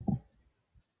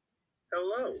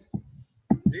Hello,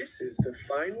 this is the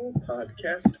final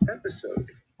podcast episode.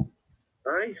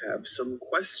 I have some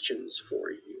questions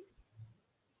for you.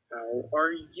 How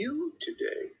are you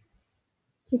today?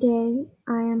 Today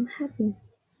I am happy.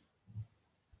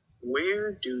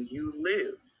 Where do you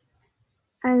live?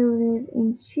 I live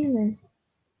in Chile.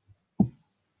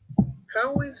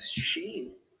 How is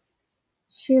she?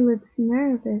 She looks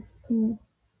nervous to me.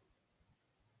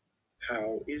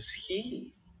 How is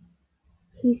he?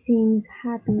 He seems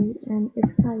happy and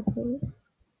excited.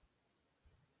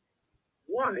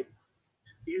 What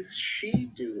is she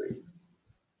doing?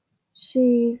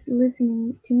 She is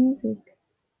listening to music.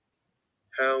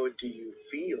 How do you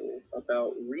feel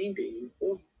about reading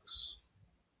books?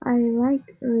 I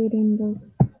like reading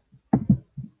books.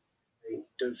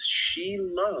 Does she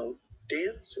love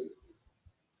dancing?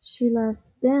 She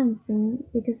loves dancing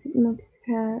because it makes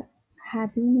her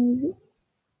happy, maybe.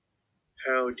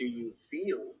 How do you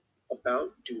feel about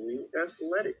doing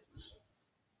athletics?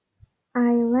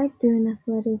 I like doing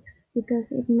athletics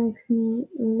because it makes me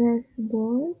less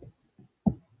bored.